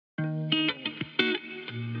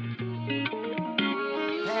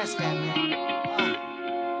that,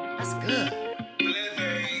 man. That's good.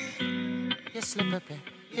 You slip up and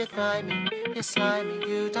you grimy, you slimy,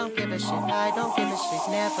 you don't give a shit, I don't give a shit,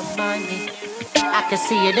 never mind me. I can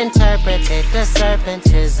see it interpreted, the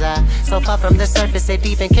serpent is so far from the surface it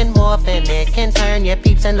even can morph and it can turn your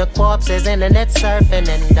peeps into corpses, internet surfing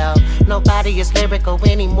and nobody is lyrical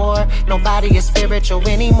anymore, nobody is spiritual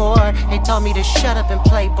anymore. They told me to shut up and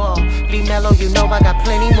play ball, be mellow, you know I got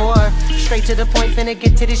plenty more. Straight to the point, finna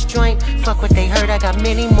get to this joint, fuck what they heard, I got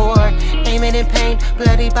many more. Aiming in pain,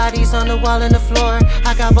 bloody bodies on the wall and the floor.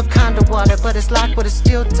 I got Wakanda water, but it's locked with a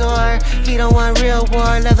steel door. He don't want real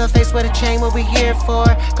war, leather face with a chain, what we here for?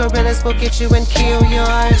 Gorillas will get you and kill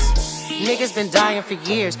yours. Niggas been dying for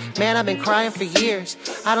years, man, I've been crying for years.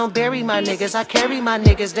 I don't bury my niggas, I carry my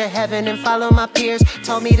niggas to heaven and follow my peers.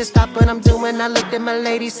 Told me to stop what I'm doing, I looked at my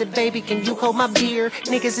lady, said baby can you hold my beer?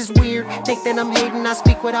 Niggas is weird, think that I'm hating, I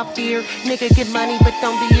speak without fear. Nigga get money but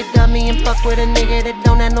don't be a dummy and fuck with a nigga that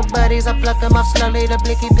don't have no buddies. I pluck them off slowly, the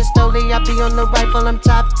blicky pistoli, I be on the rifle, I'm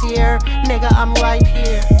top tier. Nigga, I'm right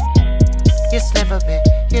here. You slip a bit,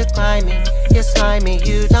 you grimy, you slimy,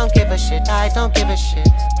 you don't give a shit, I don't give a shit.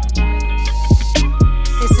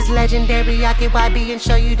 This is legendary, I get YB and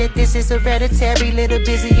show you that this is hereditary. Little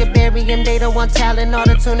busy, you bury him, they don't want talent, all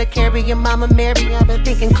the tuna carry your mama Mary. I've been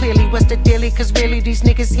thinking clearly, what's the dilly? Cause really these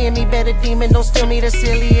niggas hear me better, demon, don't steal me the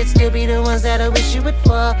silly. It still be the ones that I wish you would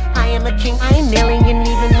fall. I am a king, I ain't kneeling, and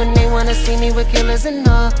even when they wanna see me with killers and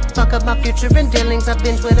all. Fuck up my future and dealings, I've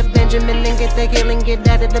been with a Benjamin and get the healing. Get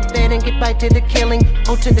out of the bed and get right to the killing.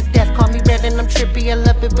 Oh, to the death, call me red and I'm trippy. I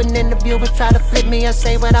love it when interviewers try to flip me. I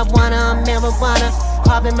say what I wanna, I'm marijuana.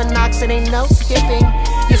 Carbon monoxide, ain't no skipping.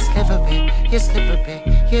 You slip a bit, you slip a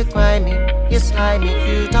bit, you grimy, you slimy,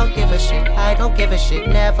 you don't give a shit, I don't give a shit,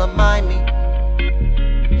 never mind me.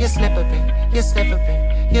 You slip a bit, you slip a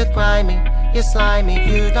bit, you grimy, you slimy,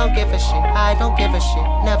 you don't give a shit, I don't give a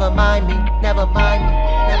shit, never mind me, never mind me,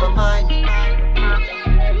 never mind me.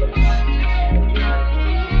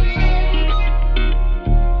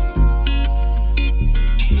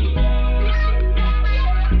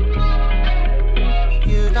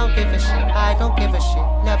 Don't give a shit, I don't give a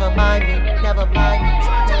shit, never mind me, never mind me,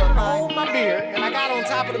 never mind me. I my beer and I got on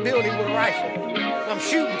top of the building with a rifle. I'm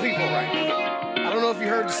shooting people right now. I don't know if you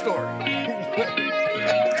heard the story.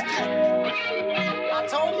 I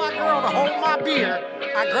told my girl to hold my beer,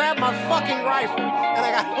 I grabbed my fucking rifle, and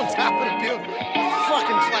I got on top of the building.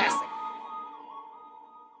 Fucking classic.